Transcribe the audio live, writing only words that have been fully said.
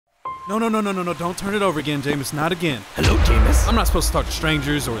No, don't turn it over again, Jameis, not again. Hello, Jameis. I'm not supposed to talk to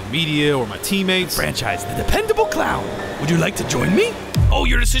strangers or the media or my teammates. Franchise, the dependable clown. Would you like to join me? Oh,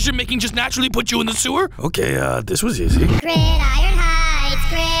 your decision-making just naturally put you in the sewer? Okay, this was easy. Gridiron Heights,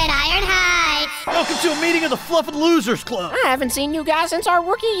 Gridiron Heights. Welcome to a meeting of the Fluffin' Losers Club. I haven't seen you guys since our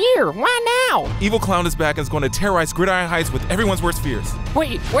rookie year. Why now? Evil Clown is back and is going to terrorize Gridiron Heights with everyone's worst fears.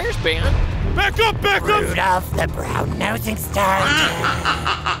 Wait, where's Ben? Back up! Rudolph the brown-nosing star.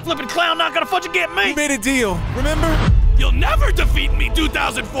 Flippin' clown not gonna fucking get me! We made a deal, remember? You'll never defeat me,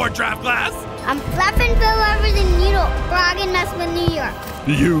 2004 draft class! I'm fluffing Bill over the needle, frogging us with New York.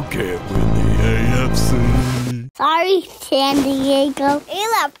 You can't win the AFC. Sorry, San Diego.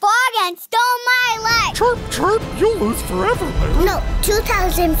 Eli Foggen stole my life. Chirp, chirp, you'll lose forever, Larry. No,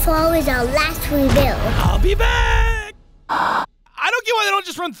 2004 was our last rebuild. I'll be back! I don't get why they don't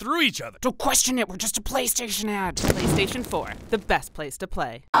just run through each other. Don't question it, we're just a PlayStation ad. PlayStation 4, the best place to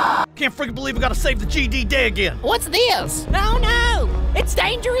play. Can't freaking believe we gotta save the GD day again. What's this? No! It's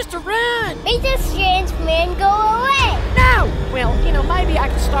dangerous to run! Make the strange man go away. No! Well, maybe I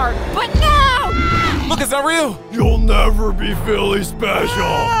can start, but no! Look, it's not real. You'll never be Philly special.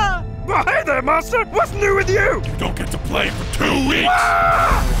 Well, hey there, monster. What's new with you? You don't get to play for 2 weeks.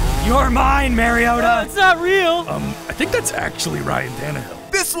 You're mine, Mariota. It's not real. I think that's actually Ryan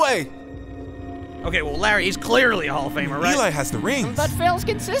Tannehill. This way. Okay, well, Larry, he's clearly a Hall of Famer, right? Eli has the rings. But Phil's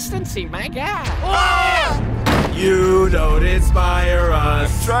consistency, my God. You don't inspire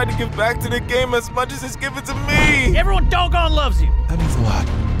us. I'm trying to give back to the game as much as it's given to me. Everyone doggone loves you. That means a lot.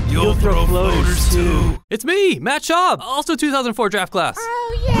 You'll throw floaters too. It's me, Matt Schaub, also 2004 draft class.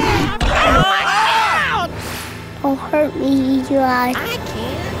 Oh, yeah! Oh, my God! Don't hurt me, Eli. I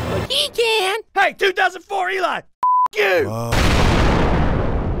can't, but he can. Hey, 2004 Eli, you.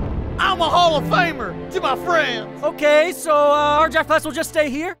 I'm a Hall of Famer to my friends. Okay, so our draft class will just stay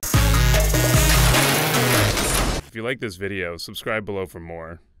here? If you like this video, subscribe below for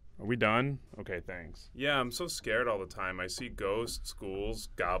more. Are we done? Okay, thanks. Yeah, I'm so scared all the time. I see ghosts, ghouls,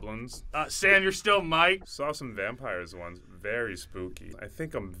 goblins. Sam, you're still Mike. Saw some vampires once. Very spooky. I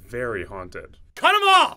think I'm very haunted. Cut him off!